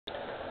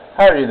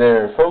Howdy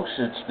there, folks.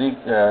 It's the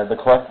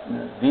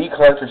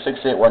Collector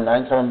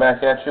 6819 coming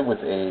back at you with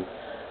a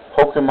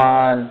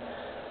Pokemon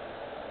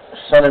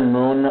Sun and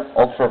Moon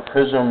Ultra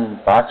Prism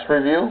box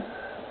review.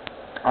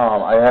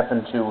 I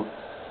happen to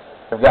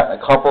have gotten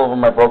a couple of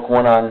them. I broke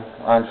one on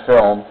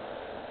film,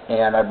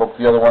 and I broke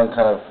the other one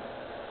kind of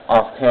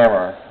off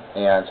camera.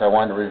 And so I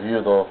wanted to review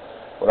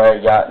what I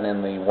had gotten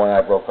in the one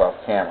I broke off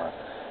camera.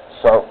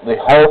 So the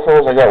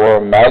holofills I got were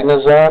a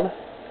Magnezone,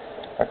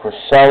 a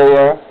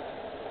Cresselia,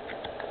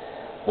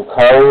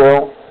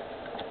 Lucario,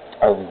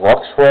 a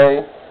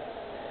Luxray,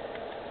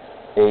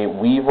 a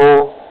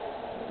Weevil,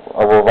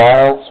 a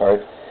Revile,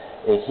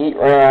 a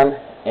Heatran,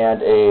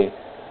 and a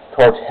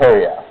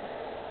Torterra.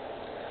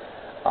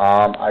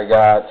 I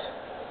got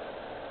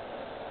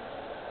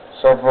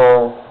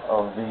several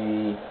of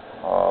the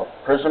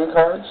Prism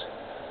cards.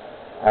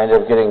 I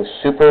ended up getting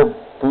Super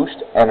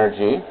Boost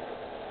Energy,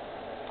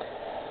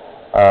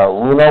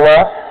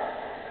 Lunala,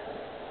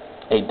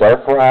 a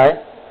Darkrai,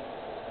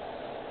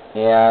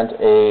 and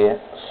a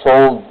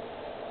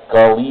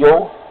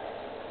Solgaleo,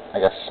 I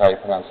guess is how you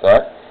pronounce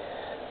that.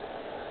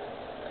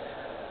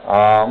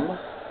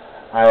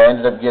 I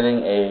ended up getting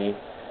a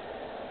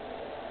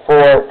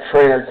 4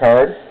 trainer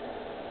card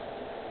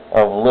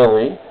of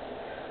Lily,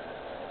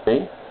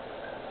 and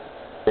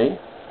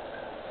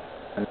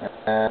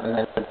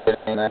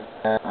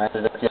I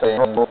ended up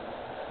getting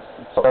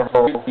several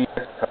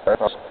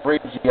cards, 3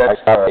 GX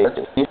cards.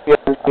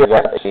 I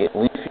got a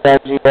Leafy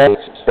GX,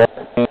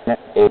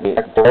 a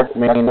Dark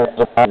Mane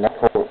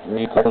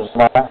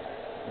Necrozma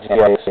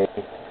GX,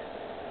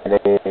 and a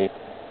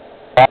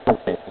Diamond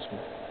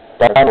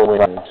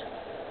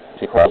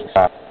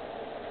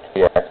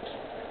GX.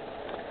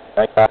 I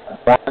got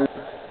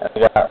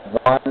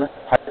one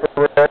Hyper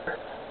Rare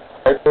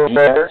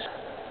GX,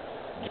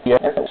 and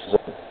it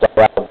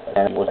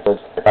was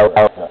the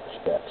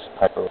GX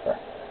Hyper Rare.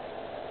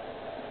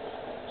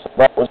 So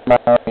that was my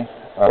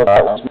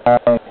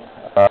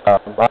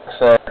box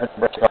set.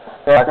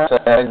 Box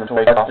set. And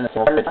we'll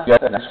get you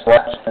guys next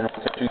flash. And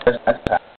we'll get you guys next time.